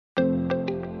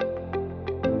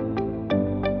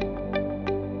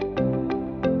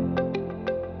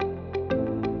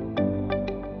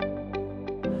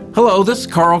Hello, this is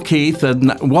Carl Keith,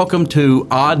 and welcome to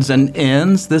Odds and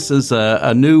Ends. This is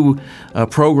a new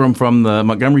program from the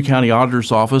Montgomery County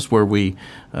Auditor's Office where we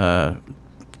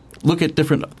look at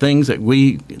different things that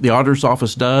the Auditor's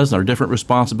Office does, our different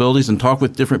responsibilities, and talk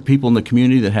with different people in the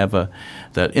community that have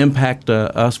that impact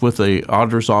us with the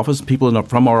Auditor's Office, people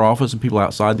from our office and people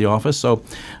outside the office. So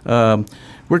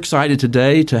we're excited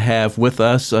today to have with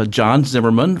us John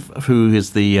Zimmerman, who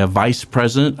is the Vice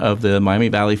President of the Miami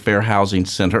Valley Fair Housing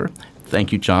Center.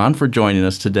 Thank you, John, for joining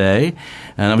us today.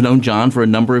 And I've known John for a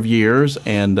number of years.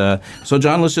 And so,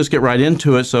 John, let's just get right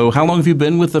into it. So how long have you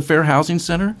been with the Fair Housing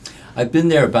Center? I've been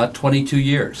there about 22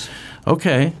 years.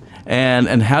 Okay.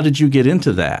 And how did you get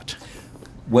into that?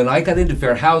 When I got into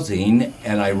fair housing,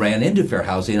 and I ran into fair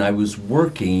housing, I was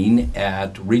working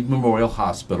at Reed Memorial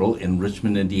Hospital in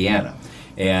Richmond, Indiana.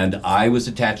 And I was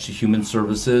attached to Human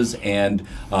Services, and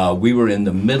we were in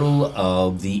the middle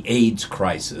of the AIDS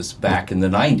crisis back in the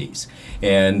 90s.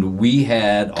 And we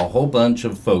had a whole bunch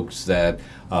of folks that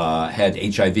had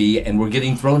HIV and were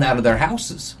getting thrown out of their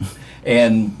houses.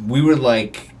 And we were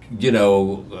like, didn't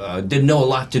know a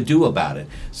lot to do about it.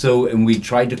 And we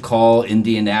tried to call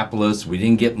Indianapolis. We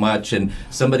didn't get much. And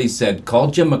somebody said,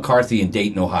 call Jim McCarthy in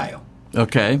Dayton, Ohio.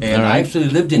 Okay. And I actually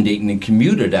lived in Dayton and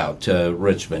commuted out to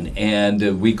Richmond.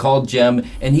 And we called Jim,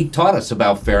 and he taught us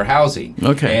about fair housing.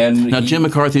 Okay. And now, Jim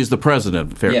McCarthy is the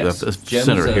president of the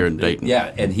center here in Dayton.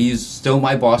 Yeah, and he's still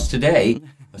my boss today.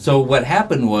 So what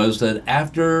happened was that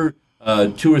after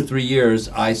 2 or 3 years,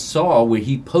 I saw where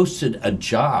he posted a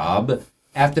job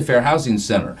at the Fair Housing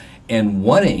Center. And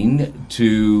wanting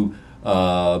to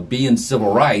be in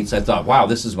civil rights, I thought, wow,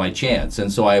 this is my chance.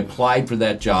 And so I applied for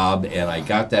that job, and I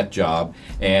got that job.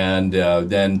 And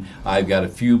then I've got a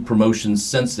few promotions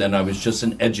since then. I was just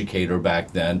an educator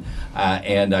back then,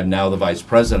 and I'm now the vice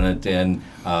president. And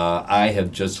I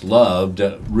have just loved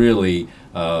really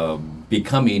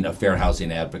becoming a fair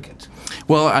housing advocate.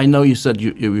 Well, I know you said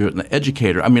you're an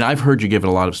educator. I mean, I've heard you give a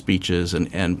lot of speeches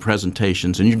and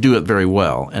presentations, and you do it very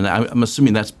well. And I'm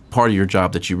assuming that's part of your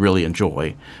job that you really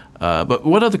enjoy. But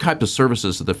what other type of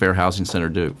services does the Fair Housing Center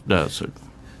does?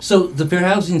 So the Fair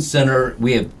Housing Center,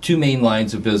 we have two main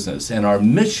lines of business, and our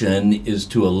mission is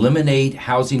to eliminate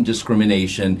housing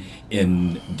discrimination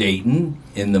in Dayton,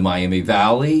 in the Miami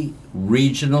Valley,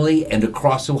 regionally, and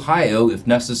across Ohio if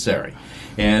necessary.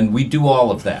 And we do all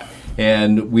of that.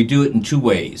 And we do it in two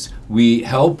ways. We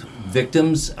help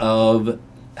victims of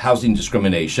housing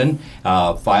discrimination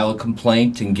file a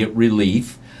complaint and get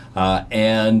relief.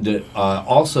 And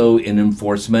also in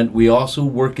enforcement, we also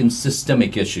work in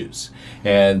systemic issues.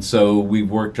 And so we've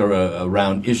worked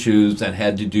around issues that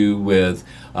had to do with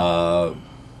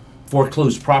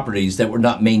foreclosed properties that were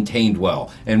not maintained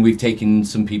well. And we've taken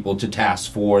some people to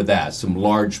task for that, some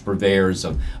large purveyors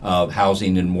of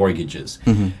housing and mortgages.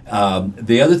 Mm-hmm.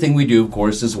 The other thing we do, of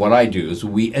course, is what I do, is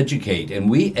we educate. And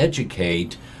we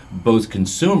educate both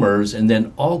consumers and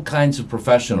then all kinds of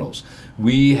professionals.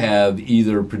 We have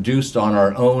either produced on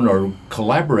our own or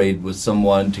collaborated with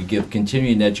someone to give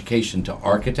continuing education to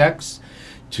architects,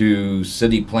 to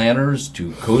city planners,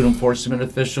 to code enforcement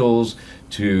officials,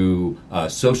 to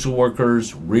social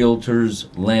workers, realtors,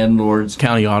 landlords.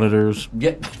 County auditors.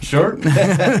 Yeah, sure.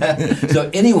 So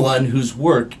anyone whose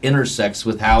work intersects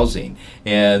with housing.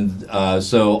 And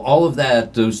so all of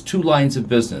that, those two lines of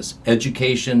business,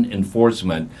 education,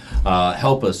 enforcement,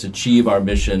 help us achieve our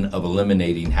mission of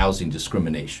eliminating housing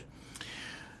discrimination.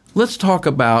 Let's talk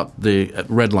about the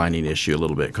redlining issue a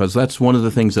little bit, because that's one of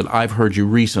the things that I've heard you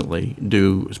recently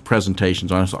do presentations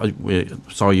on. I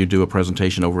saw you do a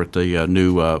presentation over at the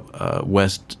new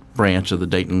West branch of the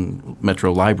Dayton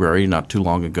Metro Library not too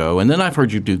long ago. And then I've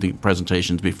heard you do the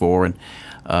presentations before,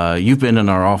 and you've been in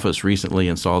our office recently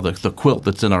and saw the quilt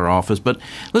that's in our office. But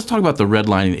let's talk about the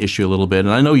redlining issue a little bit.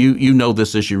 And I know you know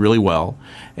this issue really well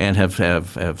and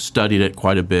have studied it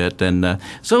quite a bit. And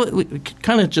so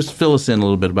kind of just fill us in a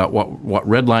little bit about what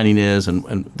redlining is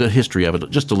and the history of it,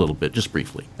 just a little bit, just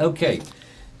briefly. Okay.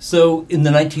 So in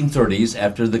the 1930s,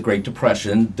 after the Great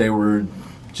Depression, there were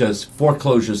just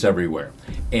foreclosures everywhere.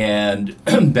 And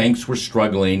banks were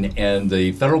struggling, and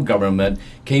the federal government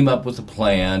came up with a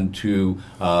plan to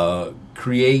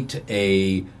create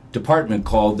a department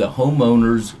called the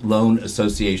Homeowners Loan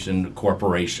Association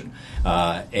Corporation,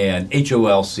 and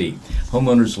HOLC,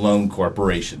 Homeowners Loan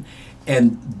Corporation.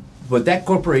 And what that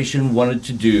corporation wanted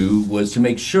to do was to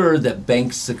make sure that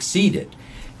banks succeeded.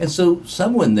 And so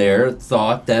someone there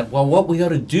thought that, well, what we ought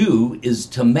to do is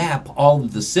to map all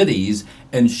of the cities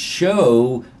and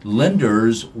show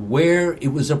lenders where it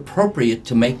was appropriate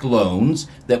to make loans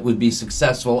that would be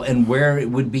successful and where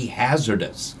it would be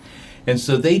hazardous. And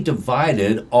so they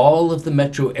divided all of the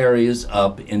metro areas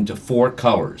up into 4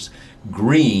 colors.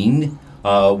 Green,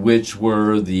 which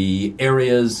were the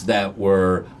areas that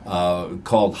were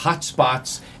called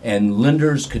hotspots, and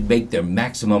lenders could make their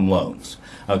maximum loans.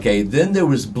 Okay, then there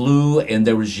was blue and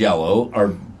there was yellow,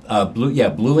 or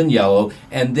blue and yellow,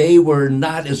 and they were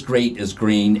not as great as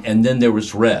green, and then there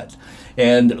was red.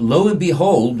 And lo and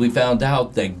behold, we found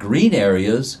out that green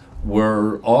areas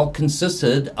were all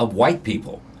consisted of white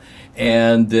people.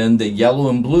 And then the yellow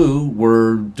and blue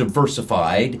were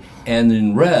diversified, and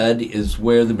in red is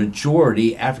where the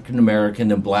majority African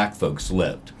American and black folks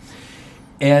lived.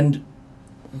 And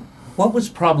what was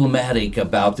problematic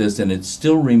about this, and it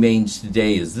still remains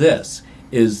today, is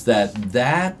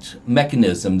that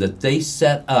mechanism that they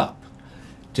set up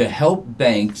to help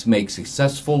banks make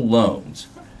successful loans,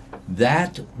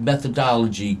 that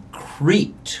methodology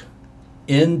creeped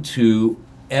into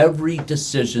every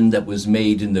decision that was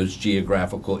made in those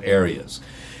geographical areas.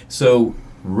 So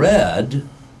red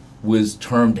was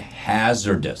termed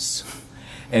hazardous.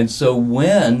 And so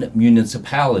when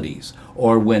municipalities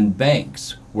or when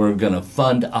banks were going to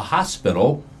fund a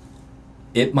hospital,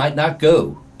 it might not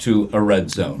go to a red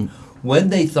zone. When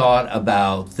they thought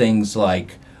about things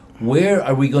like, where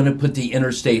are we going to put the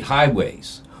interstate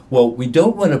highways? Well, we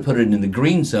don't want to put it in the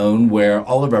green zone where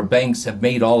all of our banks have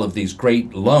made all of these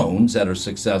great loans that are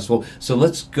successful, so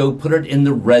let's go put it in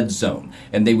the red zone.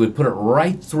 And they would put it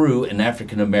right through an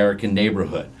African American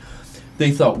neighborhood.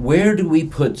 They thought, where do we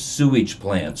put sewage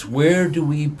plants? Where do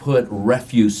we put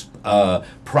refuse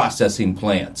processing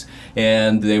plants?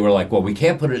 And they were like, well, we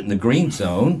can't put it in the green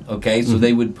zone, okay, so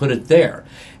they would put it there.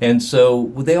 And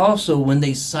so they also, when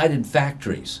they cited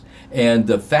factories, and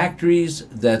the factories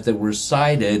that were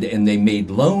cited and they made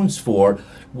loans for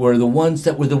were the ones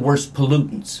that were the worst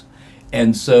pollutants.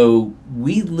 And so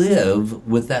we live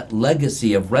with that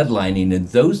legacy of redlining, and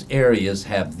those areas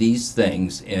have these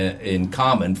things in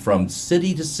common from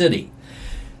city to city.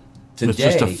 Today, it's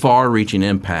just a far-reaching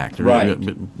impact, right?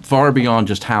 Far beyond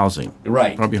just housing.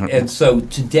 Right. And so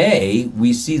today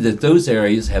we see that those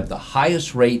areas have the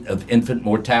highest rate of infant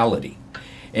mortality.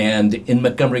 And in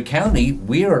Montgomery County,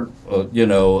 we are,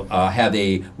 have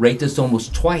a rate that's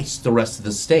almost twice the rest of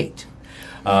the state.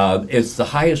 It's the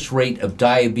highest rate of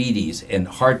diabetes and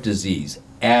heart disease,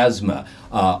 asthma.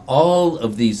 All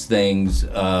of these things,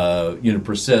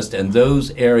 persist, and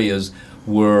those areas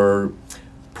were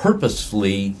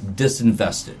purposefully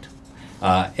disinvested.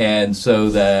 And so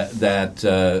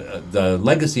the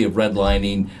legacy of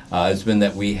redlining has been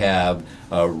that we have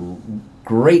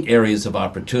great areas of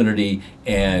opportunity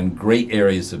and great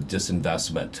areas of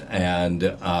disinvestment.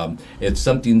 And it's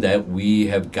something that we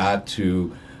have got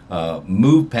to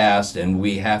move past, and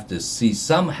we have to see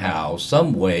somehow,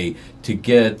 some way to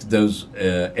get those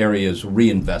areas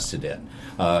reinvested in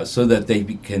so that they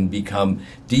can become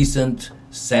decent,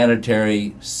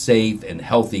 sanitary, safe, and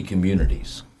healthy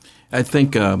communities. I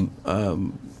think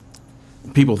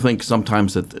people think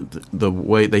sometimes that the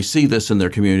way they see this in their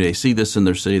community, they see this in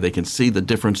their city, they can see the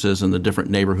differences in the different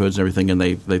neighborhoods and everything, and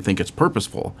they think it's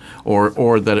purposeful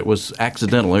or that it was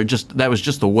accidental, or that was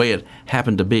just the way it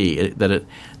happened to be, that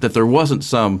there wasn't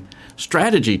some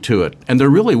strategy to it, and there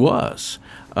really was.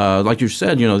 Like you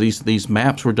said, these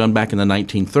maps were done back in the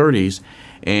 1930s.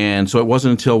 And so it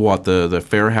wasn't until the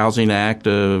Fair Housing Act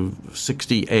of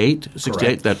 68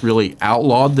 that really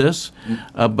outlawed this.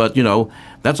 But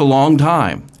that's a long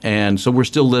time, and so we're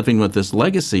still living with this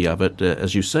legacy of it,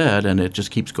 as you said, and it just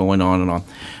keeps going on and on.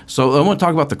 So I want to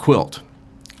talk about the quilt.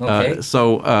 Okay.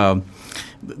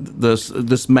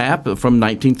 This map from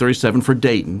 1937 for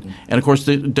Dayton, and of course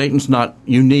Dayton's not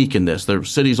unique in this. There are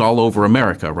cities all over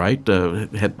America, right?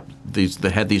 Had these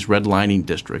redlining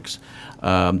districts.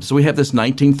 So we have this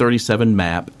 1937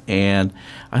 map, and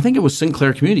I think it was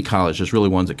Sinclair Community College is really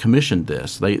ones that commissioned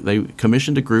this. They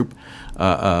commissioned a group,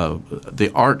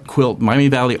 the Art Quilt, Miami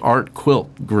Valley Art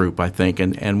Quilt Group, I think,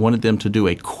 and wanted them to do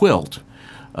a quilt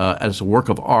as a work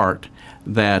of art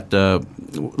that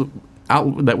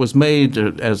was made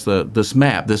as this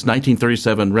map. This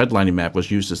 1937 redlining map was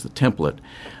used as the template.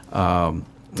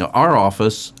 Our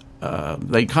office.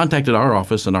 They contacted our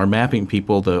office and our mapping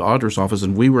people, the auditor's office,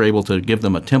 and we were able to give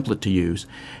them a template to use.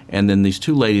 And then these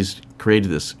two ladies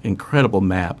created this incredible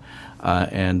map,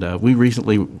 and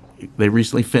they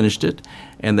recently finished it,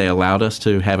 and they allowed us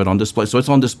to have it on display. So it's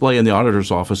on display in the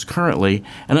auditor's office currently.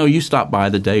 I know you stopped by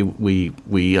the day we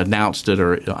announced it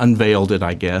or unveiled it,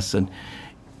 I guess. And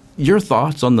your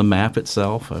thoughts on the map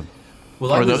itself?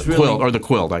 Well, I was really, or the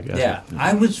quilt, I guess. Yeah,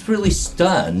 I was really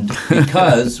stunned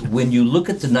because when you look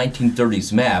at the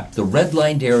 1930s map, the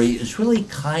redlined area is really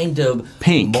kind of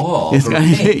pink. Mauve or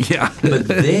pink. Yeah. But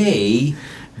they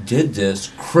did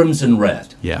this crimson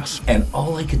red. Yes. And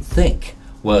all I could think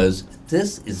was,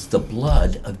 this is the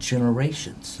blood of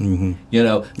generations. Mm-hmm. You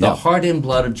know, the heart and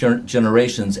blood of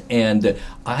generations. And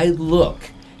I look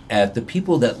at the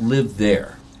people that live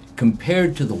there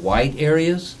compared to the white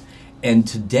areas, and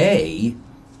today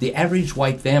the average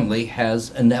white family has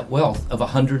a net wealth of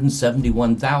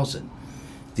 $171,000.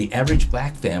 The average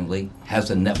black family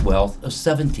has a net wealth of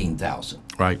 $17,000.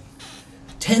 Right.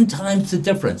 10 times the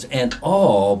difference, and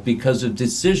all because of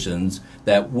decisions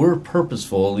that were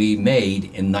purposefully made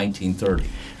in 1930.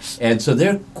 And so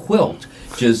their quilt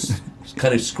just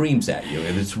kind of screams at you,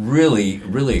 and it's really,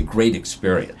 really a great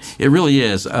experience. It really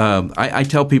is. I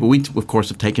tell people, we of course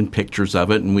have taken pictures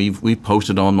of it, and we've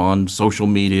posted on social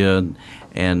media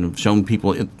and shown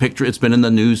people a picture. It's been in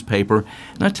the newspaper,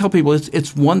 and I tell people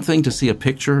it's one thing to see a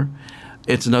picture,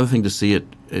 it's another thing to see it,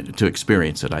 to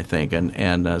experience it, I think.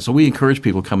 And so we encourage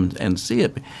people to come and see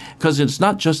it, because it's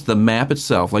not just the map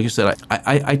itself. Like you said,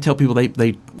 I tell people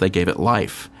they gave it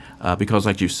life. Because,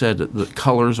 like you said, the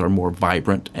colors are more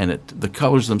vibrant, and the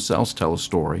colors themselves tell a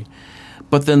story.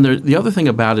 But then the other thing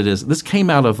about it is, this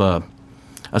came out of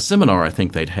a seminar I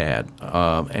think they'd had,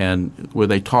 and where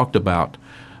they talked about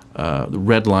the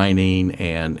redlining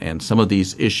and some of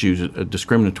these issues,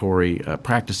 discriminatory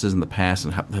practices in the past,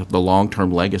 and the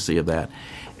long-term legacy of that.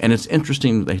 And it's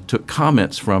interesting, they took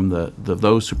comments from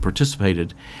those who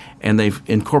participated, and they've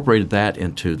incorporated that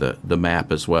into the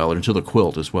map as well, or into the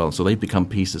quilt as well. So they've become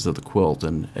pieces of the quilt,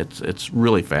 and it's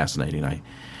really fascinating,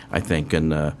 I think.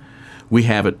 And we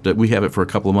have it for a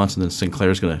couple of months, and then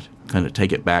Sinclair's going to kind of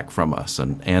take it back from us,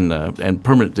 and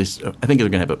permanent. I think they're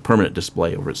going to have a permanent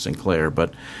display over at Sinclair.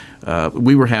 But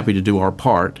we were happy to do our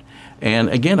part, and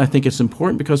again, I think it's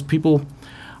important because people.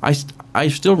 I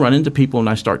still run into people, and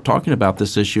I start talking about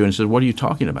this issue, and I said, "What are you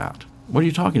talking about? What are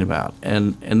you talking about?"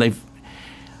 And they've.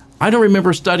 I don't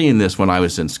remember studying this when I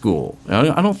was in school. I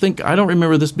don't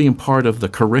remember this being part of the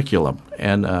curriculum,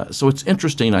 and so it's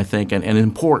interesting, I think, and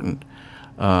important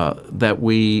that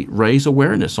we raise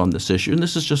awareness on this issue. And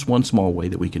this is just one small way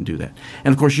that we can do that.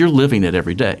 And of course, you're living it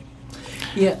every day.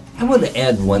 Yeah, I want to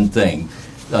add one thing,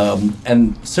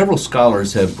 and several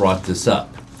scholars have brought this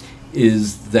up,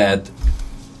 is that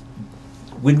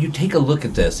when you take a look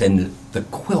at this, and the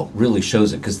quilt really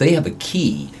shows it, because they have a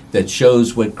key that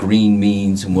shows what green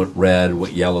means and what red,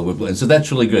 what yellow, what blue. And so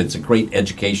that's really good. It's a great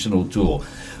educational tool.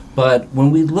 But when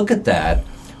we look at that,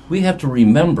 we have to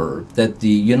remember that the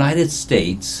United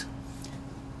States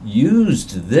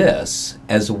used this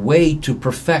as a way to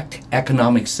perfect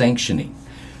economic sanctioning.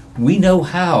 We know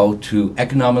how to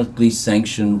economically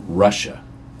sanction Russia,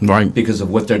 right, because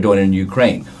of what they're doing in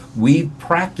Ukraine. We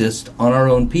practiced on our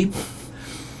own people.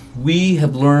 We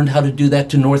have learned how to do that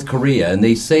to North Korea, and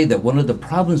they say that one of the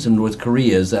problems in North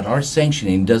Korea is that our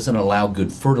sanctioning doesn't allow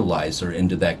good fertilizer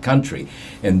into that country,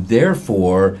 and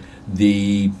therefore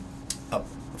the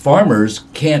farmers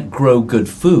can't grow good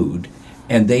food,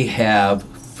 and they have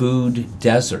food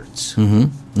deserts. Mm-hmm.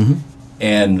 Mm-hmm.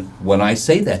 And when I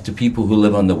say that to people who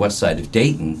live on the west side of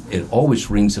Dayton, it always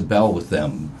rings a bell with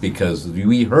them, because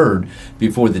we heard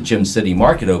before the Gem City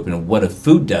Market opened what a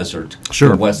food desert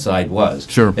the west side was.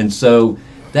 Sure. And so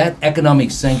that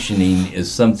economic sanctioning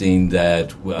is something that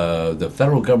the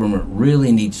federal government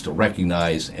really needs to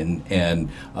recognize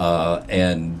and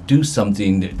do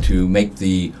something to make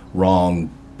the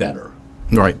wrong better.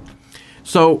 Right.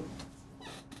 So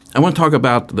I want to talk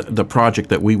about the project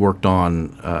that we worked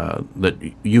on that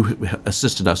you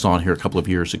assisted us on here a couple of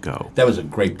years ago. That was a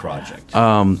great project.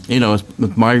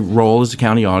 With my role as a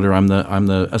county auditor, I'm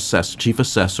the chief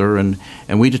assessor, and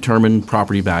we determine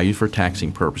property value for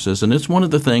taxing purposes. And it's one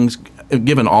of the things,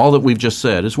 given all that we've just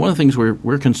said, it's one of the things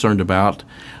we're concerned about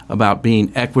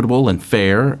being equitable and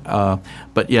fair,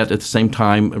 but yet at the same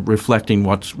time reflecting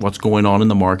what's going on in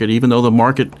the market. Even though the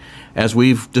market, as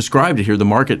we've described it here, the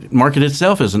market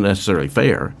itself isn't necessarily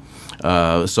fair.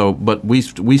 But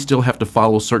we still have to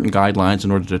follow certain guidelines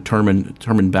in order to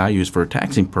determine values for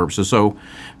taxing purposes. So,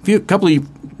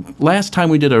 last time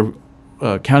we did a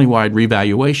countywide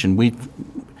revaluation, we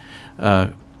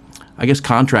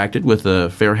contracted with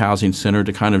the Fair Housing Center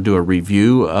to kind of do a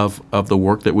review of the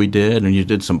work that we did, and you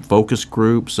did some focus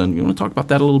groups. And you want to talk about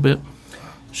that a little bit?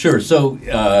 Sure. So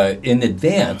in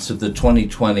advance of the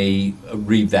 2020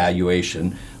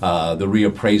 revaluation, the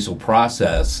reappraisal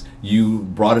process, you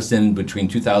brought us in between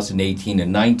 2018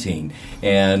 and 19,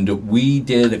 and we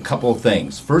did a couple of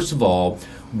things. First of all,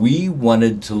 we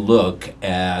wanted to look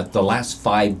at the last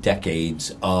 5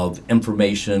 decades of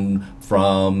information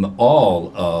from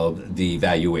all of the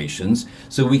valuations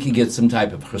so we could get some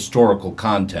type of historical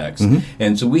context.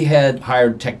 And so we had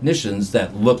hired technicians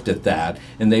that looked at that,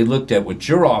 and they looked at what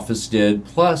your office did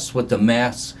plus what the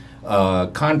mass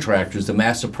contractors, the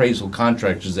mass appraisal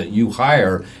contractors that you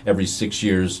hire every 6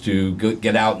 years to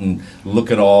get out and look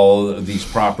at all of these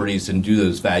properties and do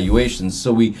those valuations.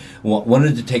 So we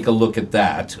wanted to take a look at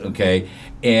that, okay?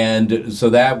 And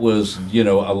so that was,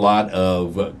 a lot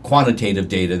of quantitative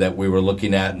data that we were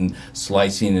looking at and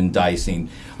slicing and dicing.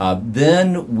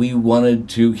 Then we wanted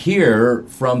to hear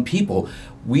from people.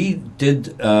 We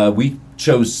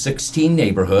chose 16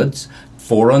 neighborhoods,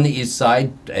 4 on the east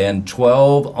side and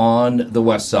 12 on the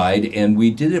west side, and we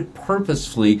did it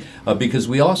purposefully because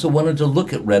we also wanted to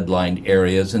look at redlined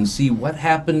areas and see what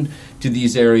happened to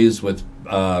these areas with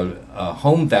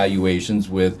home valuations,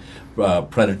 with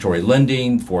predatory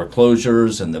lending,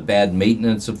 foreclosures, and the bad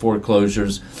maintenance of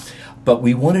foreclosures. But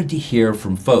we wanted to hear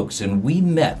from folks, and we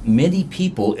met many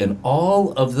people in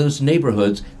all of those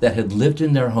neighborhoods that had lived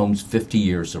in their homes 50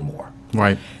 years or more.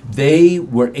 Right. They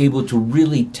were able to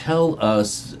really tell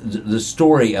us the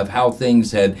story of how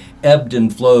things had ebbed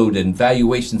and flowed and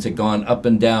valuations had gone up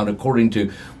and down according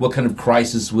to what kind of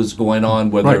crisis was going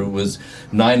on, whether it was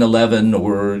 9/11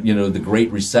 or, the Great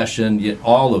Recession,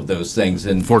 all of those things.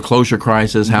 And foreclosure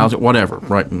crisis, housing, whatever.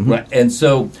 Right. Right. And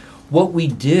so what we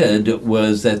did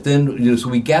was that then, so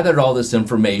we gathered all this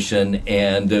information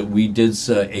and we did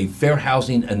a fair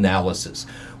housing analysis.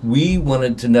 We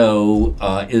wanted to know,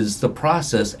 is the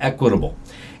process equitable?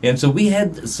 And so we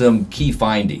had some key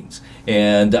findings.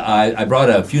 And I brought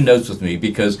a few notes with me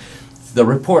because the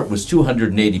report was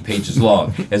 280 pages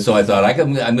long. And so I thought,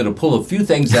 I'm going to pull a few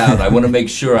things out. I want to make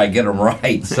sure I get them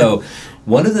right. So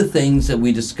one of the things that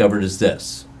we discovered is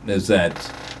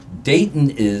that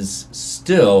Dayton is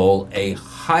still a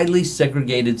highly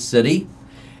segregated city,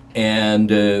 and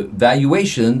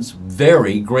valuations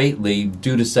vary greatly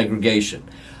due to segregation.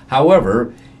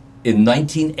 However, in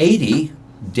 1980,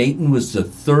 Dayton was the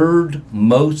 3rd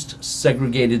most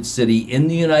segregated city in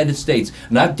the United States.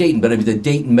 Not Dayton, but the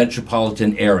Dayton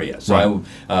metropolitan area. So right.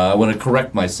 I want to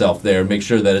correct myself there, make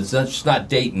sure that it's just not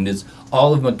Dayton, it's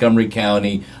all of Montgomery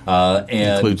County and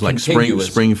includes like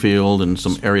Springfield and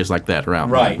some areas like that around.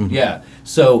 Right, yeah.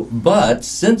 So, but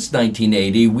since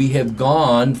 1980, we have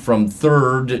gone from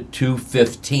 3rd to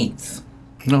 15th.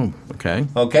 No, okay.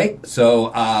 Okay,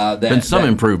 so been some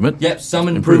improvement. Yep, some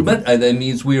improvement. That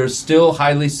means we are still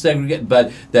highly segregated,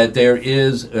 but that there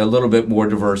is a little bit more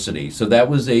diversity. So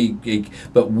that was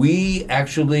but we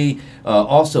actually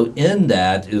also in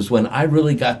that is when I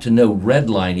really got to know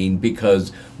redlining,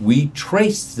 because we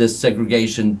traced this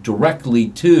segregation directly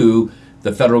to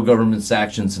the federal government's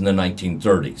actions in the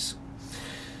 1930s.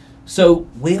 So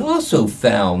we also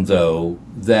found, though,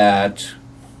 that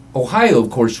Ohio, of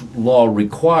course, law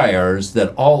requires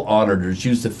that all auditors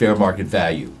use the fair market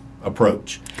value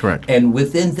approach. Correct. And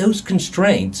within those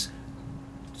constraints,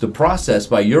 the process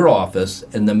by your office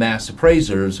and the mass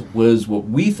appraisers was what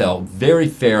we felt very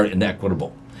fair and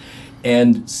equitable.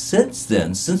 And since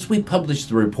then, since we published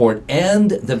the report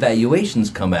and the valuations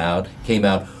came out,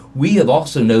 we have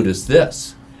also noticed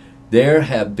this. There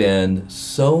have been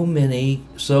so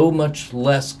much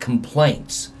less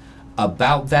complaints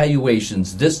about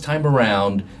valuations this time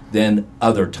around than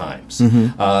other times.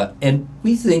 And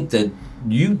we think that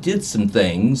you did some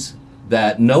things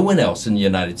that no one else in the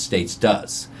United States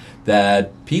does,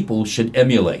 that people should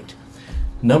emulate.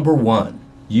 Number one,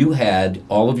 you had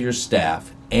all of your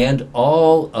staff and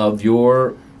all of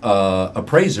your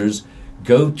appraisers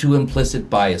go to implicit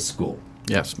bias school.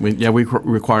 Yes, we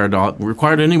required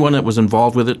anyone that was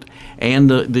involved with it, and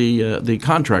the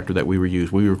contractor that we were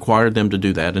using. We required them to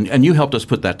do that, and you helped us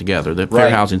put that together. The Fair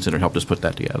Housing Center helped us put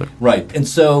that together. Right, and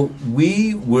so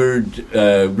we were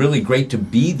really great to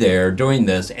be there during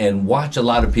this and watch a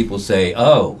lot of people say,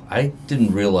 "Oh, I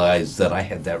didn't realize that I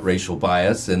had that racial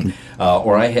bias, and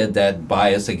or I had that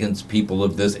bias against people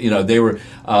of this." They were,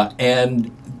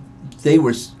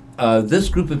 this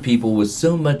group of people was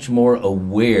so much more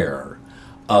aware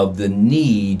of the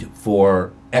need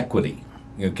for equity,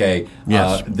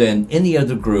 yes. Than any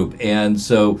other group. And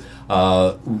so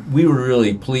we were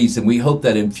really pleased, and we hope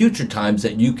that in future times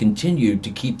that you continue to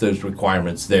keep those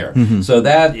requirements there. So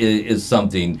that is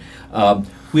something.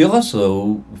 We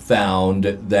also found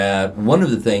that one of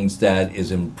the things that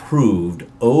is improved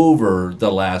over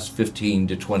the last 15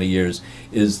 to 20 years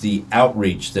is the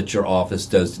outreach that your office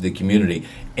does to the community.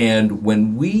 And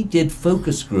when we did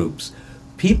focus groups,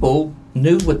 people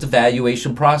knew what the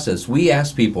valuation process. We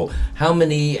asked people, how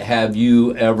many have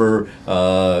you ever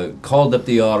called up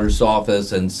the auditor's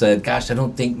office and said, gosh, I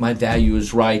don't think my value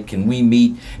is right, can we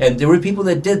meet? And there were people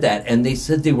that did that, and they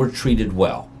said they were treated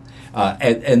well.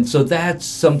 And so that's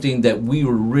something that we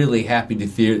were really happy to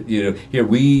hear.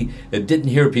 We didn't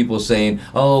hear people saying,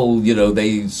 oh,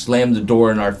 they slammed the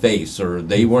door in our face, or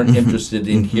they weren't interested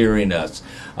in hearing us.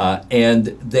 And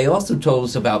they also told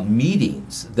us about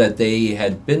meetings that they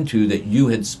had been to that you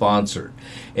had sponsored.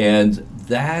 And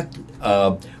that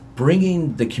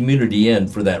bringing the community in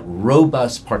for that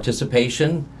robust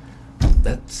participation,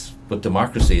 that's what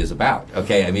democracy is about.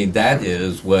 Okay, I mean, that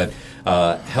is what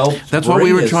helped. That's what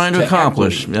we were trying to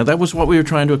accomplish. Yeah, that was what we were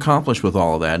trying to accomplish with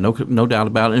all of that. No doubt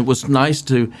about it. And it was nice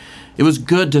to. It was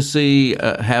good to see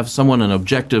have someone, an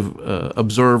objective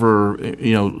observer,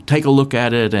 take a look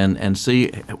at it and see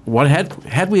what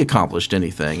had we accomplished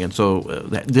anything. And so,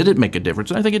 did it make a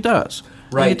difference? And I think it does.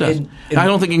 Right. I think it does. And I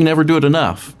don't think you can ever do it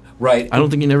enough. Right. I don't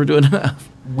think you can ever do it enough.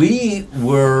 We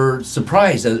were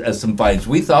surprised as some findings.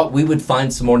 We thought we would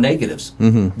find some more negatives.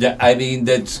 Mm-hmm. I mean,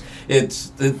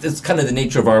 it's kind of the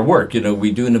nature of our work.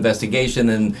 We do an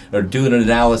investigation or do an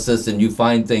analysis, and you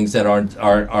find things that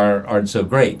aren't so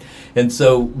great. And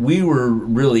so we were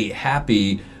really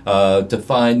happy to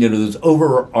find those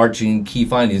overarching key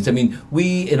findings. I mean,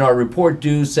 we in our report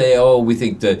do say, we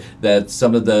think that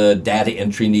some of the data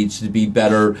entry needs to be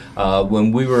better.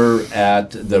 When we were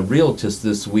at the Realtist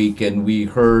this week and we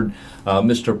heard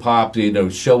Mr. Pop,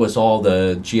 show us all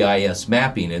the GIS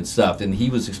mapping and stuff, and he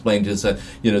was explaining to us,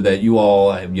 that you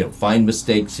all, find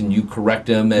mistakes and you correct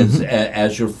them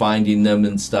as you're finding them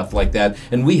and stuff like that.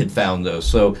 And we had found those,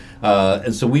 so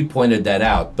we pointed that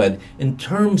out. But in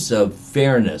terms of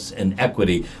fairness and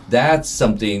equity, that's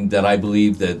something that I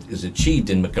believe that is achieved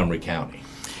in Montgomery County.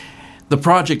 The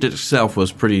project itself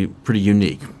was pretty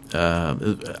unique.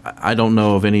 I don't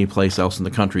know of any place else in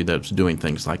the country that's doing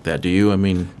things like that. Do you? I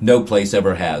mean, no place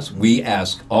ever has. We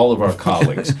asked all of our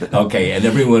colleagues, okay, and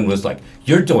everyone was like,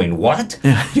 "You're doing what?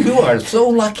 You are so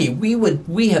lucky.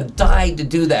 We have died to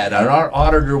do that, and our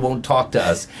auditor won't talk to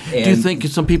us." And do you think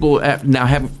some people now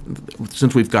have,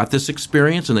 since we've got this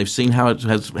experience and they've seen how it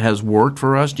has worked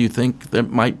for us? Do you think there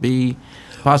might be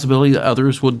possibility that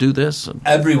others will do this?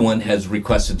 Everyone has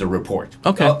requested the report.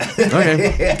 Okay.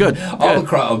 Okay. Good. All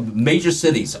across major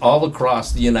cities, all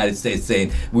across the United States,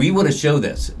 saying we want to show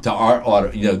this to our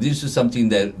auditor. This is something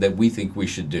that we think we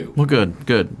should do. Well,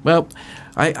 good. Well,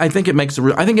 I think it makes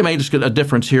a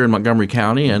difference here in Montgomery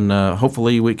County, and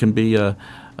hopefully we can be a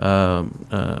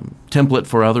template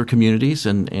for other communities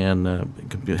and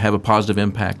have a positive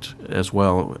impact as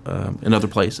well in other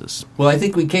places. Well, I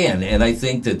think we can, and I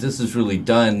think that this is really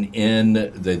done in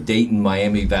the Dayton,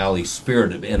 Miami Valley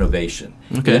spirit of innovation.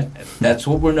 Okay. That's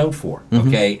what we're known for,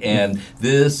 okay? And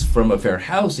this, from a fair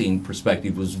housing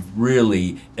perspective, was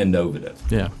really innovative.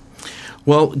 Yeah.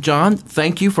 Well, John,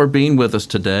 thank you for being with us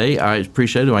today. I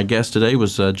appreciate it. My guest today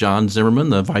was John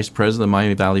Zimmerman, the Vice President of the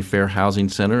Miami Valley Fair Housing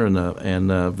Center,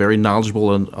 and very knowledgeable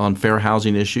on fair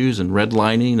housing issues and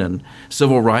redlining and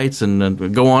civil rights,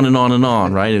 and go on and on and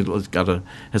on. Right?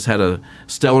 Has had a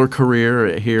stellar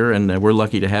career here, and we're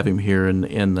lucky to have him here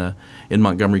in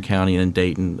Montgomery County and in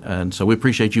Dayton. And so we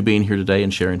appreciate you being here today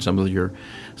and sharing some of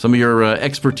your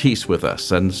expertise with us.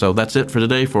 And so that's it for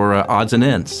today for Odds and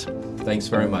Ends. Thanks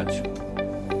very much.